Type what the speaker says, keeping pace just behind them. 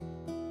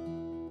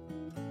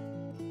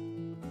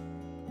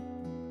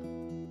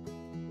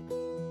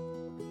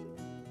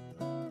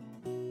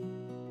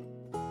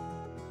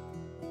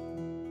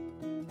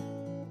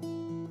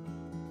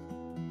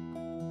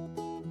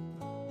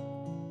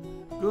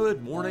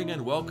Good morning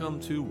and welcome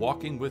to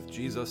Walking with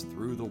Jesus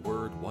Through the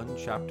Word, one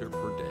chapter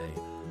per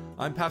day.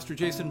 I'm Pastor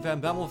Jason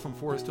Van Bemmel from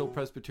Forest Hill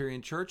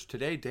Presbyterian Church.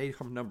 Today, day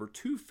number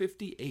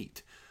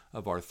 258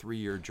 of our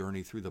 3-year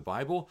journey through the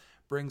Bible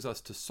brings us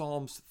to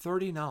Psalms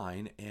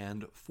 39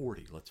 and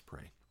 40. Let's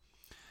pray.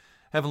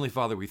 Heavenly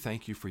Father, we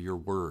thank you for your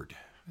word.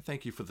 I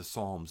thank you for the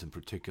Psalms in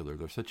particular.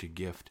 They're such a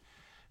gift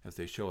as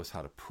they show us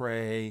how to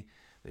pray.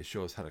 They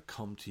show us how to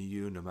come to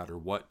you no matter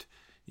what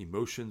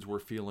emotions we're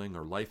feeling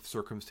or life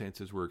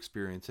circumstances we're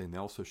experiencing. They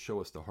also show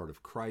us the heart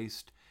of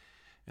Christ,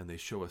 and they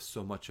show us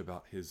so much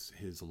about his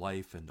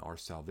life and our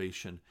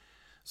salvation.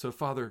 So,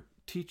 Father,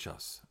 teach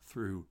us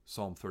through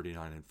Psalm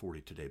 39 and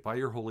 40 today. By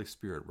your Holy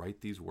Spirit,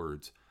 write these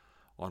words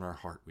on our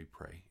heart, we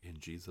pray. In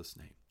Jesus'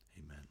 name,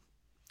 amen.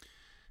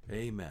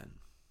 Amen.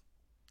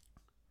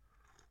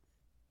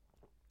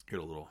 Get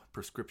a little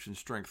prescription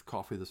strength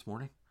coffee this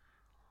morning.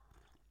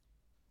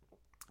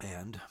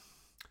 And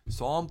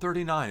Psalm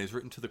 39 is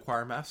written to the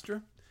choir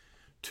master,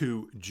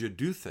 to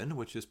Jeduthun,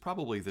 which is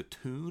probably the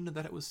tune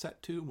that it was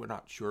set to. We're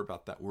not sure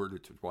about that word,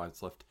 which is why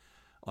it's left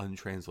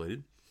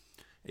untranslated.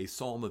 A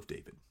psalm of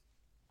David.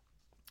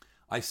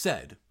 I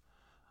said,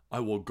 I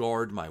will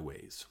guard my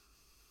ways,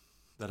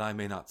 that I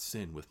may not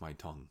sin with my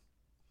tongue.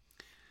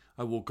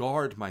 I will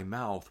guard my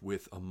mouth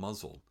with a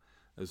muzzle,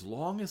 as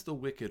long as the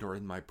wicked are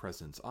in my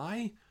presence.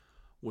 I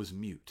was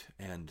mute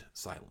and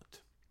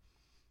silent.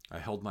 I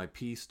held my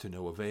peace to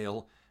no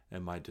avail,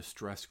 and my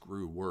distress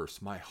grew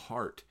worse. My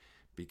heart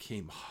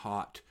became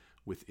hot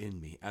within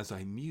me. As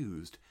I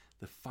mused,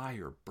 the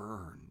fire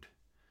burned.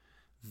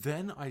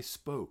 Then I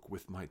spoke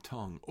with my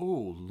tongue, O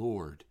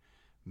Lord,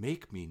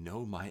 make me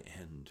know my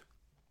end.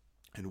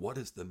 And what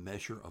is the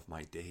measure of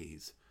my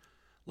days?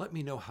 Let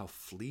me know how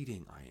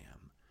fleeting I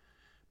am.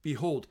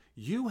 Behold,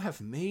 you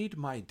have made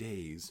my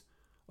days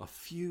a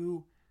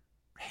few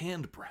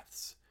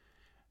handbreadths,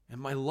 and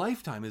my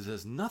lifetime is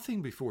as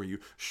nothing before you.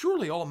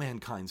 Surely all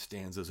mankind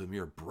stands as a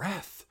mere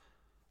breath.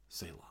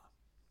 Selah.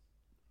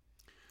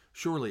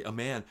 Surely a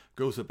man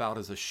goes about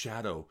as a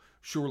shadow.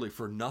 Surely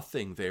for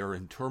nothing they are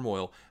in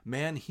turmoil.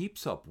 Man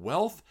heaps up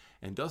wealth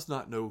and does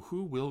not know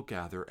who will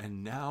gather.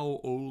 And now,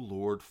 O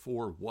Lord,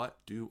 for what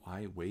do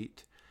I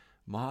wait?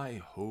 My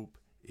hope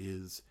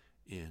is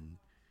in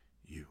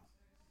you.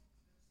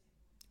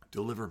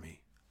 Deliver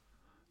me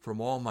from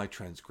all my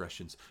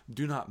transgressions.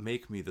 Do not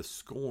make me the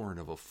scorn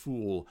of a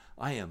fool.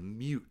 I am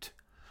mute.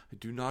 I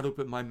do not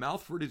open my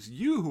mouth, for it is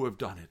you who have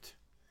done it.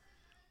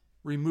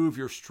 Remove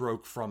your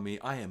stroke from me.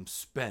 I am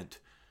spent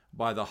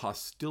by the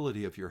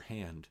hostility of your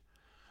hand.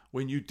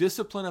 When you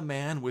discipline a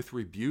man with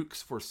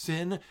rebukes for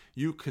sin,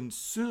 you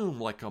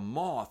consume like a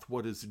moth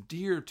what is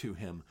dear to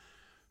him.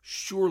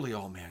 Surely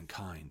all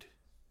mankind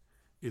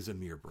is a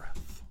mere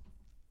breath.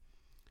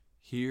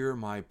 Hear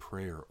my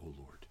prayer, O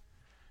Lord,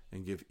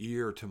 and give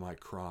ear to my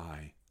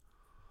cry.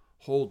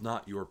 Hold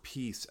not your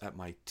peace at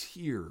my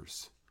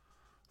tears,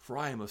 for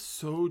I am a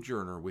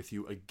sojourner with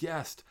you, a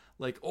guest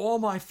like all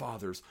my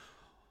fathers.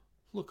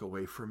 Look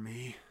away from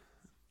me,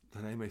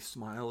 that I may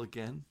smile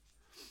again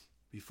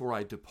before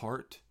I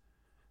depart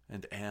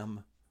and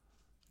am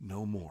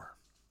no more.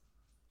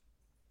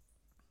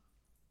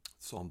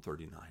 Psalm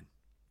 39.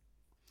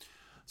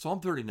 Psalm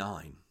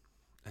 39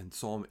 and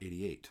Psalm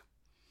 88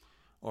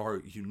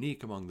 are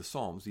unique among the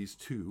Psalms, these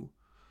two,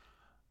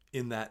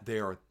 in that they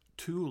are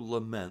two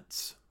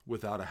laments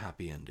without a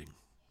happy ending.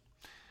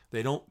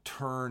 They don't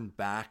turn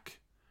back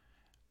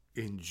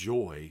in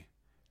joy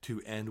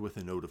to end with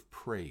a note of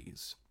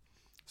praise.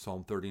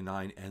 Psalm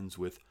 39 ends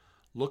with,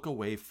 look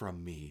away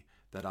from me,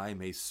 that I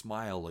may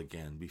smile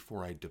again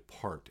before I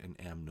depart and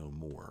am no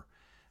more.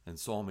 And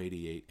Psalm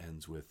 88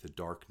 ends with, the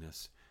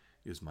darkness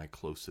is my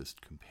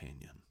closest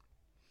companion.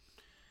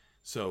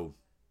 So,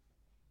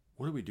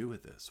 what do we do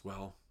with this?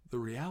 Well, the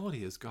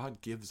reality is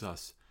God gives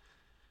us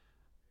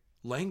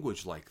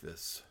language like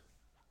this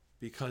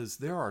because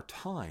there are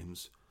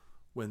times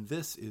when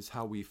this is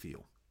how we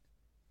feel.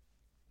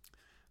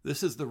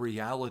 This is the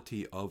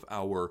reality of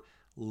our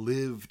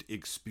lived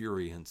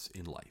experience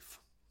in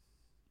life.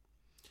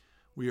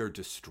 We are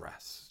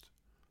distressed.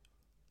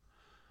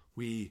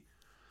 We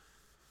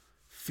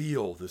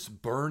feel this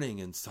burning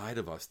inside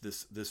of us,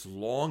 this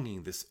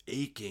longing, this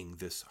aching,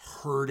 this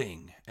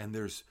hurting, and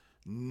there's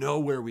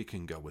nowhere we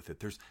can go with it.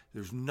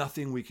 There's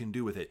nothing we can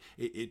do with it.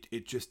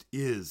 It just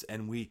is,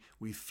 and we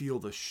feel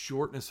the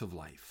shortness of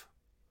life.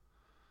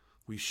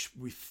 We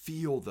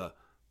feel the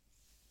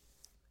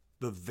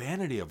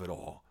vanity of it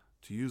all.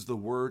 To use the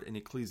word in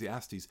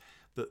Ecclesiastes,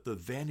 the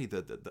vanity,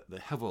 the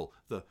hevel,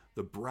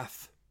 the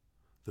breath,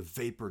 the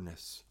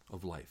vaporness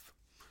of life.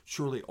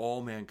 Surely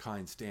all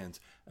mankind stands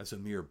as a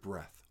mere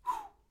breath.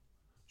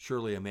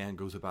 Surely a man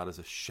goes about as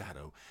a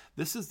shadow.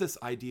 This is this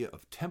idea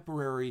of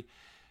temporary,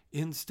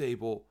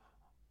 unstable,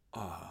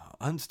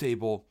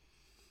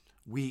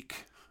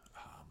 weak,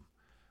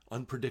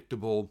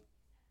 unpredictable.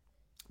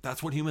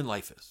 That's what human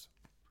life is.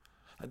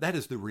 That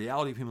is the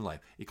reality of human life.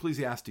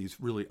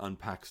 Ecclesiastes really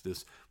unpacks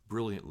this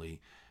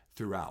brilliantly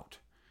throughout.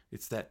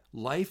 It's that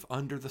life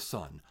under the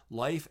sun,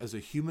 life as a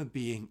human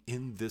being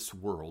in this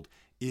world,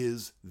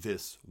 is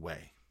this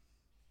way.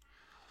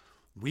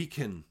 We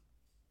can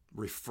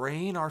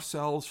refrain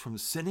ourselves from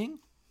sinning.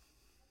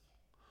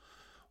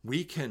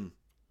 We can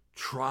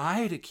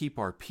try to keep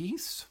our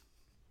peace.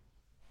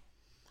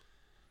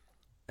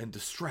 And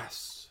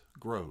distress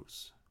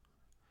grows.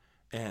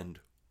 And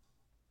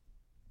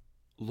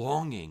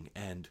longing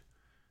and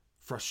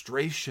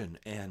frustration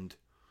and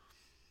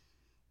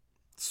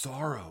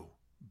sorrow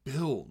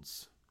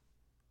builds.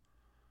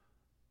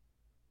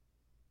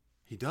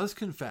 He does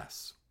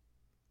confess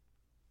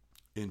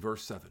in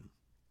verse 7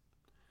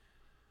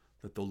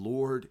 that the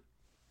Lord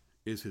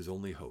is his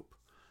only hope.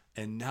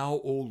 And now,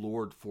 O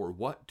Lord, for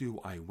what do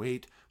I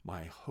wait?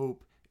 My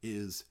hope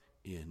is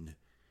in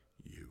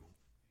you.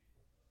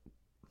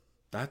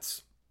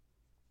 That's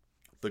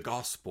the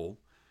gospel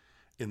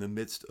in the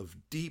midst of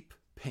deep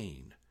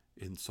pain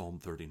in Psalm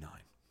 39.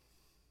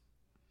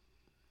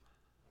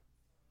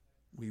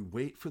 We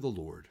wait for the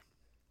Lord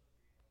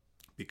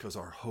because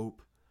our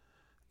hope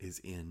is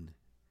in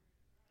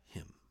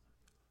him.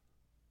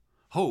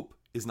 Hope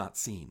is not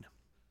seen.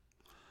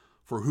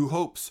 For who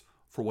hopes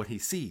for what he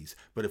sees?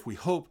 But if we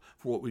hope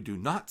for what we do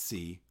not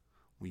see,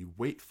 we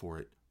wait for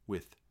it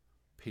with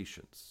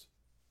patience.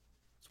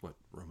 That's what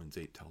Romans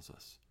 8 tells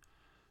us.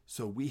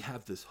 So we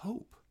have this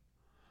hope.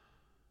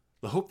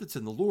 The hope that's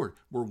in the Lord.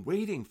 We're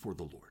waiting for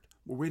the Lord.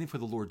 We're waiting for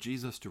the Lord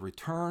Jesus to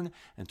return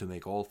and to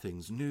make all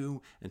things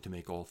new and to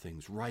make all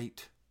things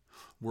right.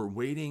 We're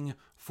waiting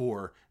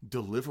for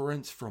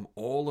deliverance from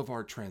all of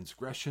our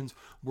transgressions.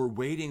 We're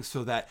waiting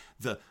so that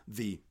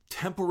the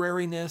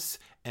temporariness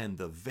and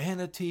the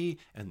vanity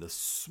and the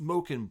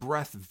smoke and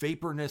breath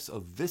vaporness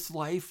of this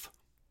life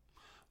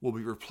will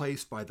be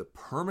replaced by the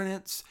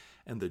permanence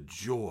and the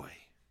joy.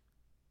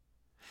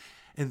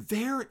 And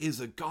there is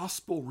a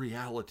gospel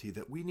reality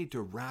that we need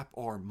to wrap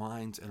our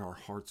minds and our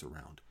hearts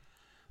around.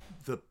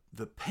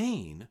 The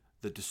pain,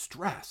 the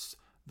distress,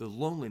 the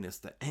loneliness,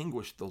 the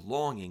anguish, the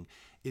longing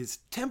is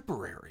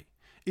temporary.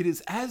 It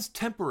is as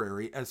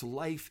temporary as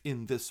life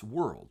in this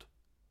world.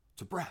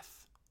 It's a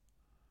breath.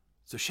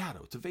 It's a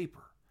shadow. It's a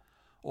vapor.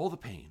 All the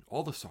pain,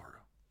 all the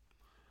sorrow.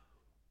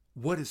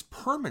 What is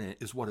permanent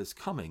is what is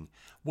coming.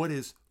 What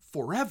is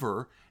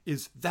forever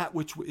is that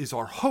which is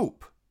our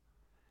hope.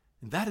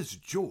 And that is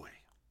joy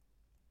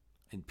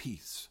and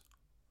peace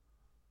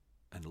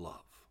and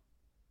love.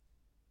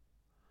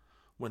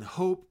 When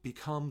hope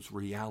becomes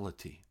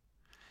reality,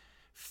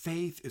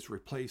 faith is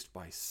replaced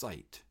by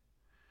sight.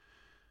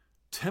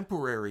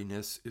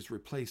 Temporariness is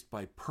replaced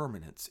by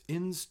permanence.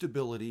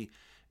 Instability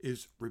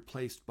is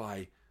replaced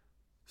by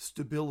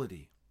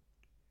stability.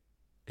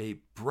 A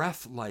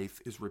breath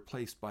life is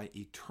replaced by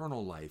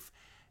eternal life.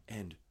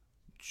 And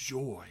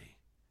joy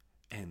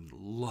and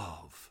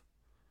love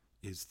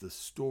is the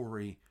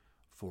story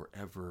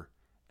forever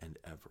and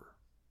ever.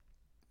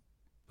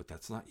 But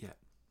that's not yet.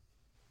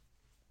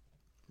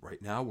 Right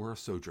now, we're a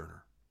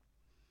sojourner.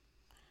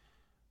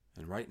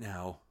 And right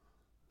now,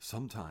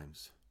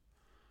 sometimes,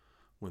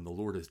 when the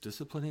Lord is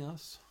disciplining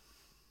us,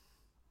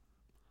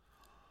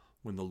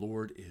 when the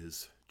Lord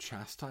is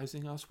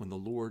chastising us, when the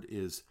Lord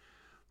is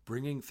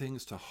bringing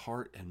things to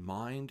heart and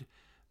mind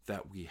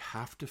that we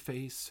have to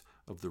face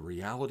of the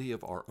reality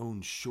of our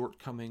own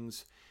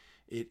shortcomings,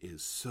 it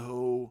is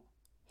so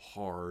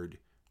hard.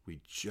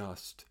 We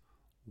just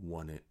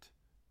want it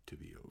to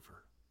be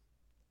over.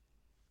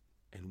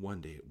 And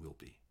one day it will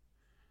be,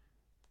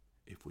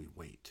 if we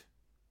wait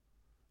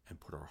and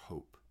put our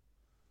hope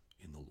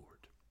in the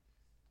Lord.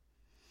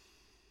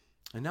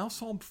 And now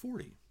Psalm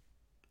 40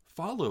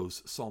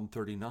 follows Psalm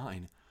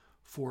 39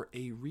 for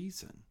a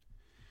reason.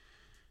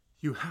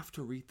 You have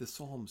to read the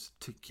Psalms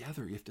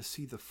together. You have to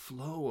see the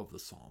flow of the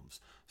Psalms.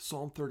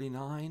 Psalm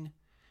 39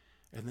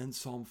 and then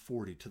Psalm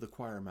 40 to the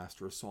choir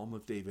master, a psalm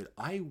of David.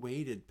 I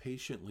waited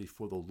patiently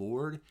for the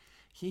Lord.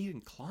 He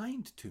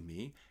inclined to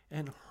me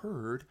and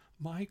heard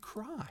my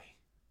cry.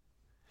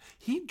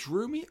 He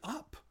drew me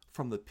up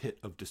from the pit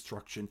of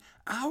destruction,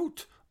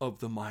 out of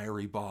the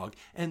miry bog,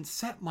 and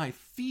set my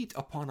feet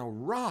upon a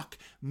rock,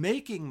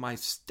 making my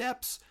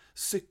steps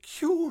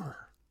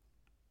secure.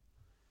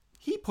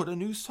 He put a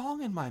new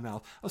song in my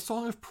mouth, a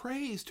song of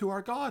praise to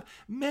our God.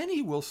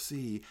 Many will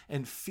see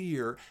and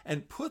fear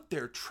and put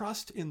their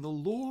trust in the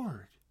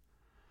Lord.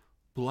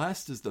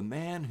 Blessed is the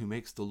man who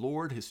makes the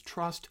Lord his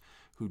trust,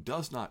 who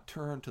does not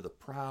turn to the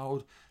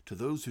proud, to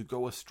those who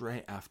go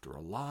astray after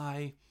a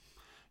lie.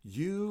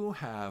 You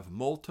have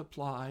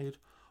multiplied,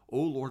 O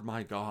Lord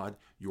my God,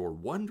 your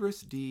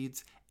wondrous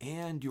deeds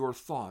and your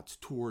thoughts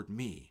toward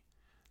me.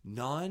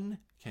 None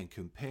can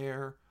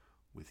compare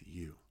with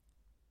you.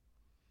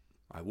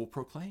 I will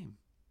proclaim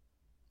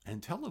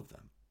and tell of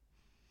them.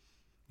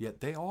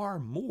 Yet they are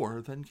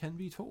more than can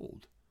be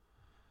told.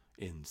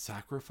 In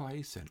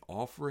sacrifice and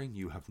offering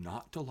you have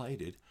not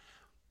delighted,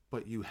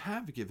 but you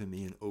have given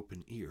me an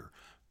open ear.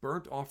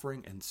 Burnt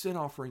offering and sin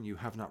offering you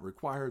have not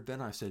required.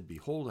 Then I said,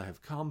 behold, I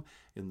have come.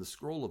 In the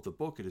scroll of the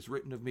book it is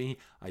written of me,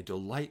 I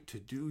delight to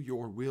do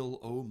your will,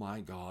 O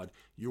my God.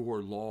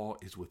 Your law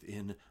is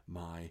within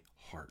my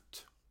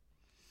heart.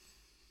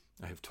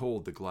 I have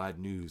told the glad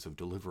news of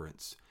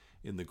deliverance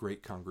in the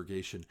great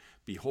congregation.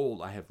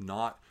 Behold, I have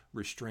not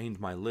restrained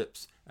my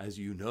lips, as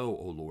you know,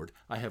 O Lord.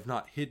 I have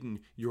not hidden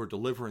your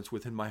deliverance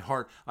within my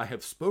heart. I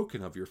have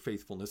spoken of your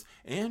faithfulness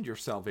and your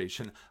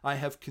salvation. I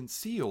have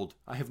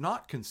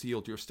not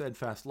concealed your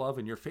steadfast love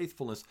and your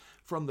faithfulness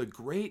from the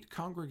great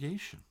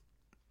congregation.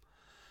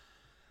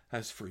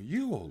 As for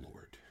you, O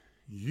Lord,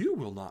 you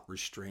will not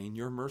restrain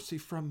your mercy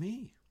from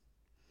me.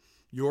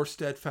 Your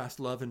steadfast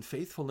love and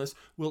faithfulness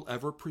will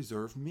ever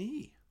preserve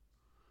me.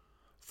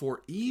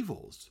 For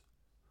evils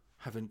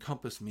have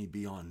encompassed me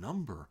beyond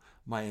number.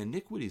 My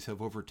iniquities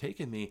have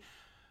overtaken me,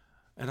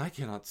 and I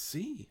cannot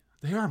see.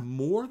 They are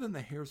more than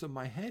the hairs of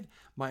my head.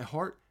 My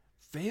heart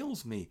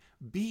fails me.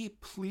 Be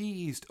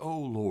pleased, O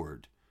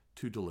Lord,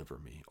 to deliver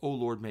me. O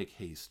Lord, make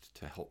haste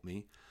to help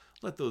me.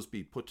 Let those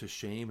be put to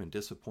shame and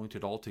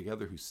disappointed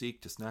altogether who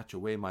seek to snatch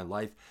away my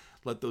life.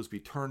 Let those be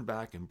turned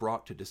back and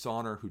brought to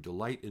dishonor who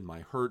delight in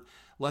my hurt.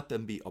 Let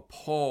them be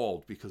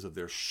appalled because of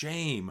their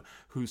shame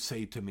who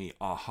say to me,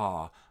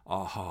 Aha,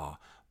 aha.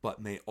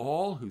 But may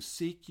all who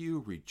seek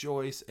you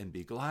rejoice and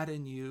be glad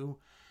in you.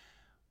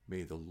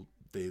 May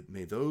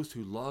those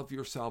who love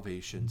your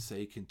salvation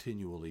say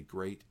continually,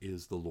 Great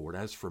is the Lord.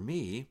 As for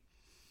me,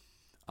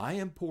 I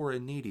am poor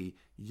and needy,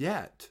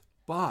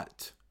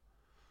 but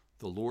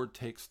the Lord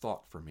takes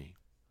thought for me.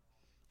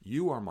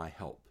 You are my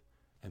help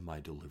and my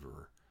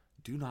deliverer.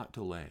 Do not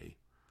delay,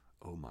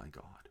 O my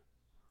God.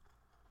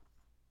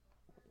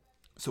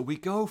 So we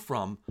go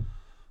from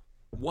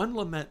one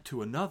lament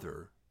to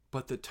another,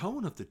 but the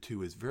tone of the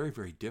two is very,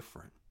 very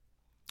different.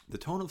 The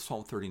tone of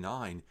Psalm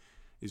 39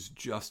 is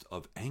just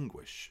of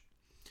anguish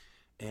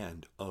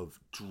and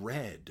of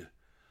dread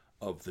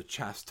of the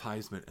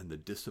chastisement and the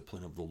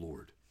discipline of the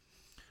Lord.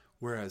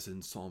 Whereas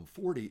in Psalm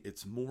 40,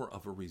 it's more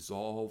of a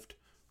resolved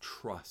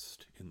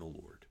trust in the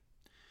Lord.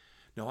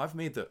 Now, I've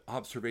made the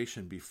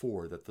observation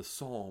before that the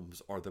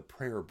Psalms are the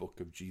prayer book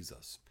of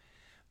Jesus.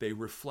 They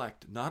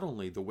reflect not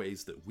only the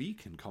ways that we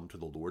can come to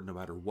the Lord no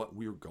matter what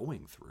we're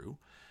going through,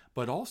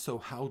 but also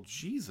how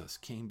Jesus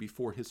came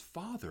before his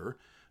Father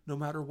no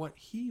matter what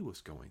he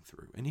was going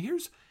through. And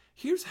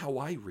here's how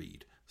I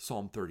read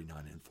Psalm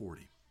 39 and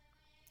 40.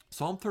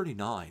 Psalm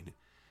 39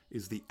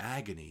 is the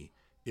agony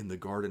in the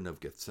Garden of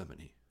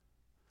Gethsemane,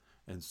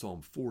 and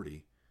Psalm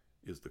 40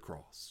 is the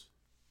cross.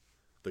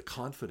 The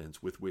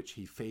confidence with which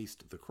he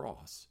faced the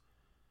cross,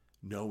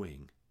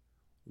 knowing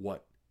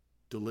what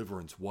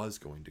deliverance was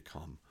going to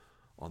come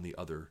on the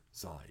other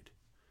side.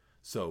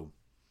 So,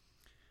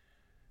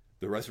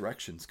 the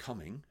resurrection's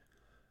coming,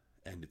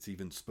 and it's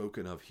even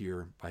spoken of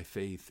here by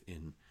faith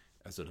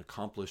as an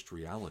accomplished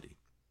reality.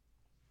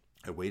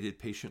 I waited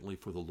patiently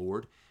for the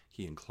Lord.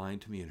 He inclined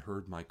to me and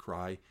heard my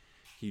cry.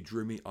 He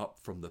drew me up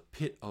from the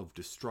pit of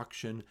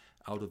destruction,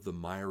 out of the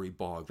miry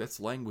bog. That's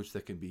language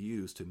that can be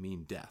used to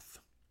mean death.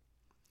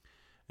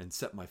 And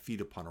set my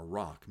feet upon a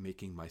rock,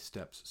 making my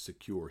steps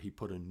secure. He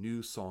put a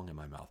new song in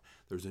my mouth.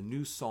 There's a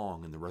new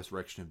song in the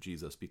resurrection of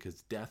Jesus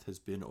because death has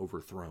been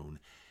overthrown.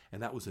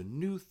 And that was a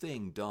new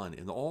thing done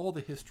in all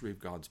the history of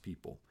God's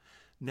people.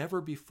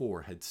 Never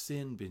before had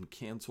sin been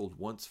canceled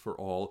once for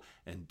all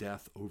and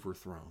death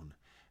overthrown.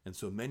 And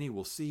so many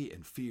will see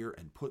and fear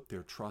and put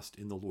their trust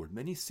in the Lord.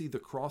 Many see the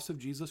cross of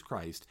Jesus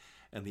Christ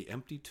and the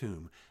empty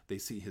tomb. They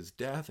see his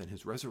death and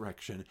his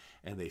resurrection,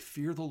 and they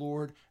fear the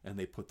Lord, and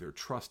they put their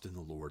trust in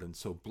the Lord. And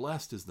so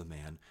blessed is the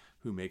man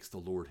who makes the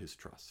Lord his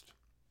trust.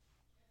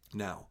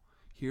 Now,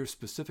 here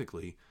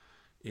specifically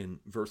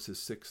in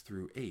verses 6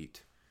 through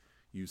 8,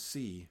 you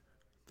see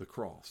the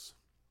cross.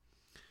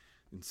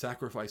 In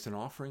sacrifice and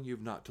offering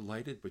you've not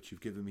delighted, but you've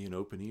given me an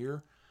open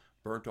ear.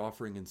 Burnt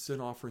offering and sin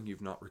offering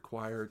you've not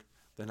required.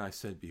 Then I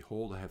said,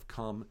 Behold, I have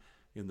come.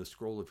 In the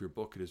scroll of your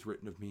book it is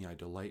written of me, I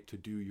delight to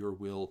do your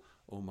will,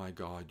 O my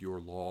God,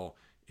 your law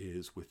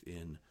is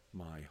within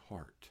my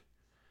heart.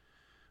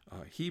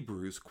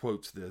 Hebrews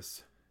quotes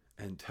this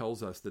and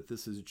tells us that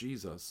this is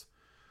Jesus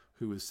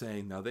who is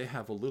saying, now they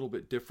have a little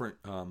bit different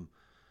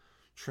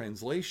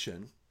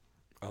translation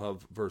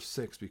of verse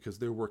 6 because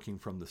they're working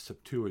from the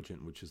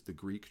Septuagint, which is the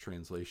Greek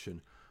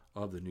translation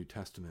of the New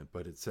Testament.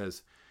 But it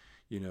says,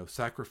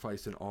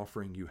 sacrifice and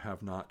offering you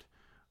have not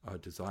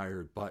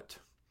desired, but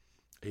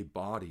a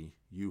body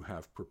you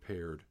have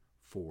prepared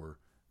for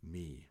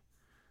me.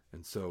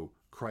 And so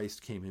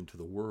Christ came into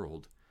the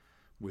world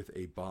with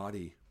a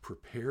body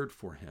prepared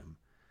for him,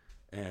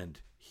 and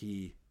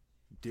he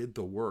did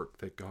the work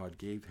that God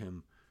gave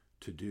him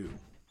to do.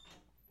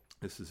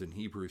 This is in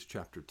Hebrews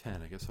chapter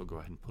 10. I guess I'll go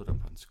ahead and put it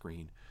up on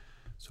screen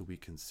so we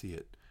can see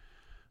it.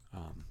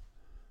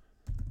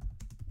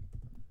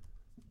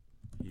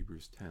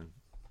 Hebrews 10.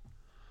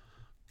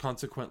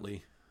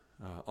 Consequently,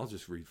 I'll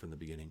just read from the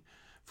beginning.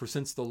 For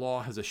since the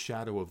law has a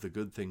shadow of the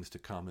good things to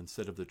come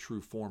instead of the true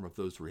form of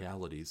those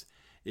realities,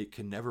 it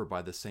can never,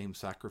 by the same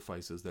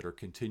sacrifices that are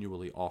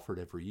continually offered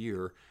every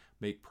year,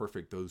 make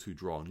perfect those who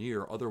draw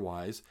near.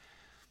 Otherwise,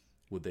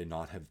 Would they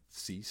not have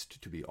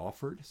ceased to be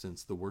offered,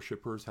 since the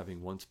worshippers,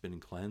 having once been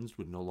cleansed,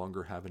 would no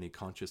longer have any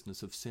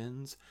consciousness of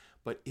sins?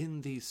 But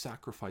in these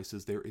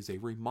sacrifices there is a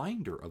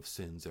reminder of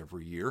sins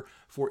every year,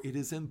 for it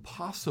is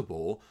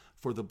impossible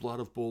for the blood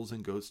of bulls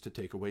and goats to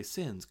take away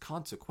sins.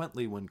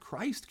 Consequently, when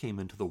Christ came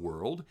into the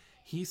world,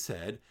 he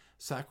said,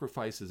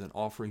 sacrifices and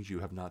offerings you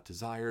have not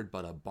desired,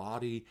 but a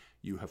body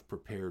you have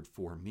prepared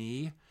for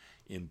me.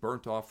 In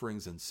burnt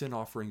offerings and sin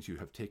offerings you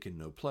have taken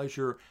no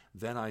pleasure.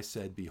 Then I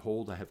said,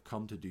 behold, I have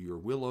come to do your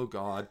will, O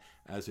God,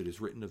 as it is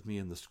written of me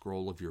in the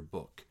scroll of your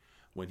book.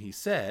 When he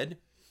said,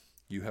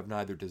 you have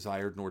neither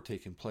desired nor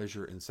taken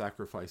pleasure in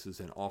sacrifices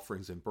and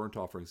offerings and burnt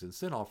offerings and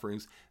sin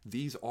offerings,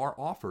 these are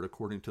offered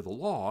according to the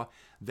law.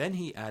 Then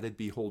he added,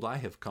 behold, I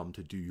have come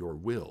to do your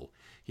will.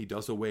 He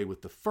does away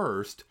with the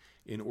first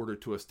in order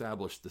to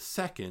establish the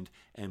second,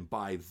 and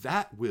by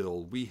that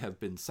will we have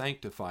been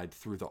sanctified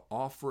through the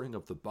offering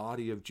of the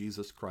body of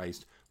Jesus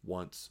Christ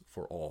once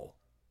for all.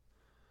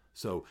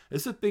 So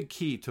this is a big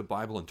key to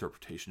Bible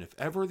interpretation. If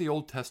ever the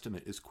Old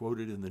Testament is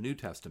quoted in the New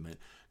Testament,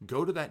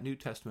 go to that New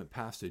Testament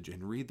passage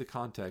and read the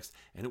context,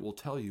 and it will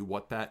tell you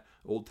what that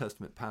Old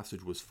Testament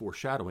passage was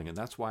foreshadowing. And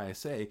that's why I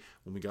say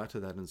when we got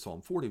to that in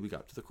Psalm 40, we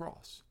got to the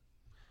cross.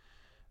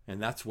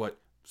 And that's what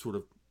sort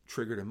of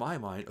triggered in my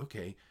mind,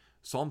 okay,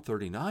 Psalm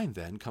 39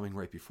 then, coming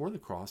right before the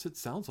cross, it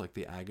sounds like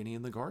the agony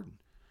in the garden.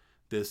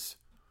 This,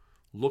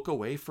 look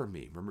away from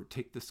me. Remember,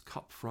 take this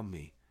cup from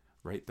me.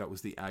 Right? That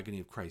was the agony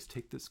of Christ.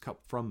 Take this cup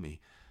from me.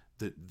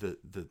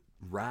 The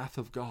wrath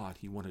of God,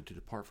 he wanted to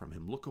depart from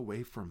him. Look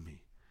away from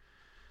me.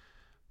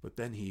 But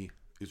then he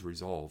is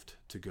resolved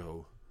to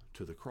go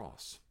to the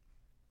cross.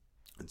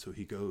 And so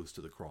he goes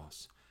to the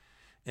cross.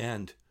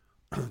 And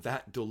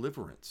that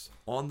deliverance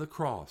on the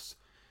cross,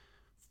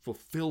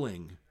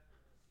 fulfilling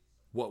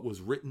what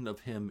was written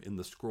of him in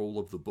the scroll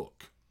of the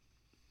book,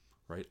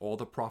 right? All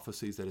the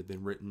prophecies that had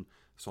been written,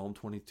 Psalm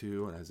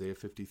 22 and Isaiah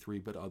 53,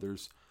 but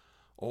others,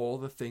 all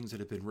the things that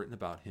have been written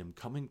about him,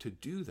 coming to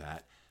do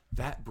that,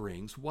 that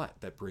brings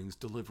what? That brings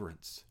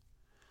deliverance.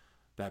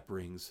 That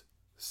brings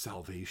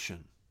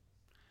salvation.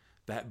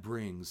 That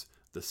brings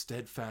the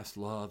steadfast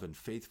love and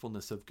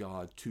faithfulness of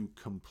God to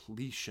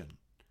completion.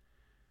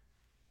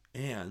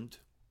 And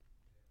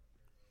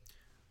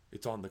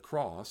it's on the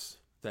cross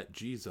that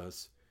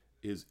Jesus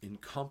is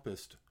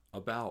encompassed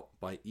about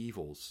by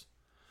evils,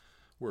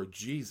 where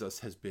Jesus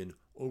has been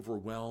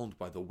overwhelmed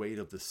by the weight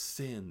of the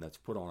sin that's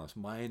put on us.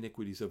 My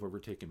iniquities have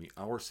overtaken me.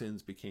 Our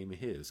sins became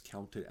his,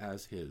 counted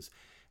as his,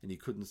 and he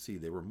couldn't see.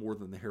 They were more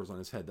than the hairs on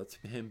his head. That's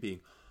him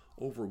being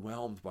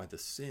overwhelmed by the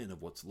sin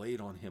of what's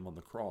laid on him on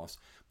the cross.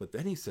 But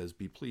then he says,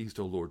 be pleased,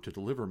 O Lord, to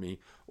deliver me.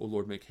 O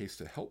Lord, make haste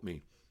to help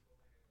me.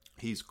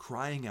 He's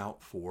crying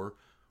out for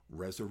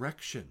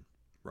resurrection,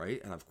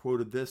 right? And I've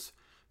quoted this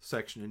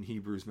section in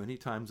Hebrews many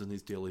times in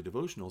these daily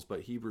devotionals,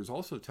 but Hebrews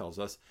also tells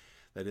us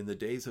that in the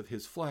days of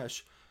his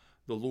flesh,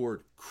 the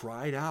Lord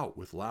cried out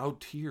with loud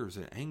tears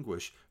and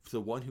anguish for the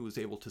one who was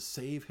able to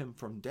save him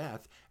from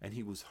death, and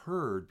he was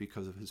heard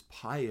because of his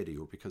piety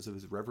or because of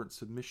his reverent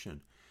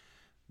submission.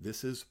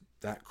 This is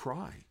that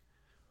cry.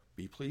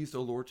 Be pleased,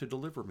 O Lord, to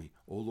deliver me.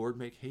 O Lord,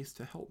 make haste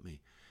to help me.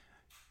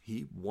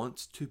 He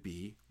wants to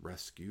be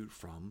rescued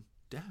from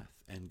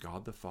death, and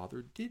God the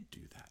Father did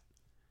do that.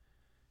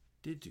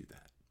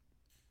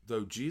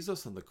 Though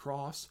Jesus on the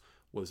cross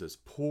was as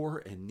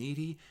poor and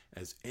needy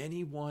as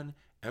anyone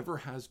ever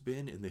has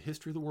been in the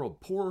history of the world,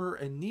 poorer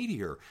and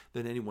needier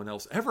than anyone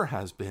else ever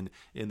has been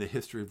in the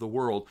history of the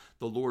world,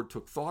 the Lord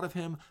took thought of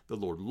him, the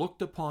Lord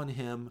looked upon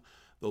him,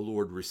 the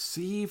Lord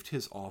received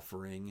his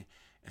offering,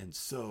 and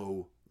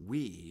so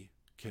we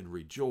can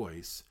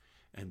rejoice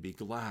and be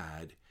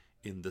glad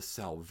in the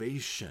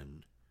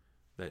salvation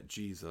that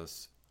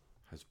Jesus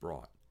has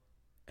brought.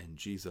 And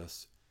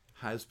Jesus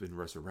has been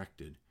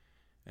resurrected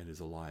and is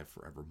alive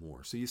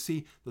forevermore. So you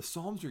see, the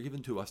Psalms are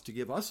given to us to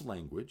give us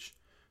language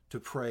to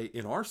pray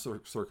in our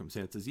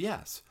circumstances,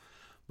 yes.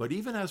 But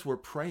even as we're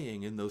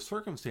praying in those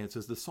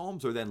circumstances, the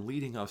Psalms are then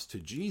leading us to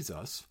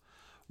Jesus,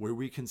 where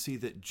we can see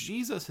that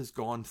Jesus has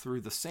gone through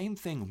the same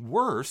thing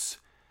worse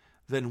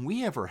than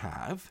we ever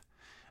have,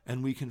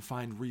 and we can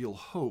find real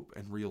hope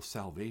and real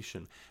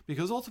salvation.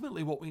 Because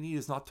ultimately what we need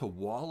is not to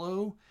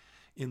wallow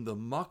in the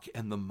muck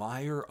and the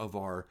mire of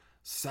our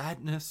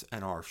sadness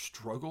and our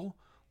struggle,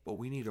 but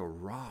we need a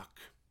rock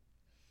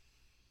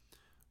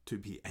to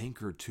be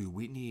anchored to.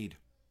 We need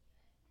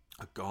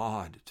a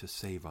God to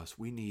save us.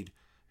 We need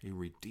a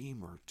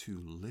Redeemer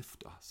to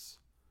lift us.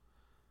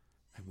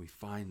 And we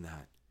find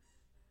that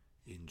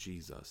in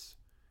Jesus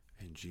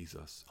and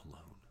Jesus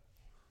alone.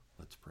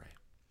 Let's pray.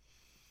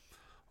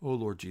 O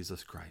Lord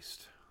Jesus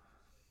Christ,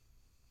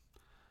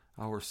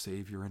 our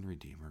Savior and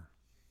Redeemer,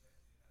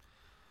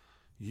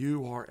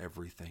 you are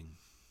everything.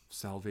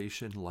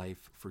 Salvation,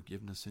 life,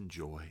 forgiveness, and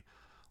joy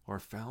are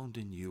found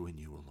in you and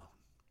you alone.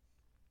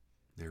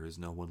 There is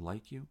no one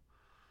like you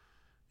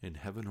in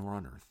heaven or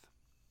on earth.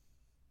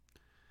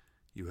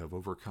 You have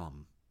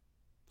overcome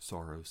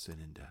sorrow, sin,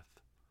 and death.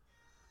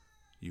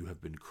 You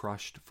have been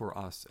crushed for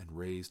us and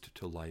raised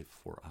to life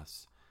for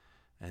us,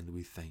 and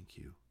we thank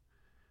you.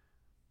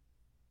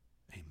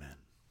 Amen.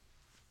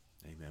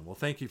 Amen. Well,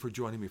 thank you for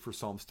joining me for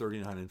Psalms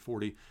 39 and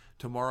 40.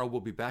 Tomorrow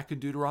we'll be back in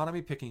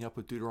Deuteronomy, picking up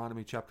with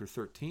Deuteronomy chapter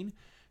 13.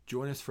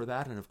 Join us for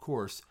that, and of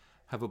course,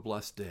 have a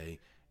blessed day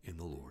in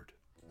the Lord.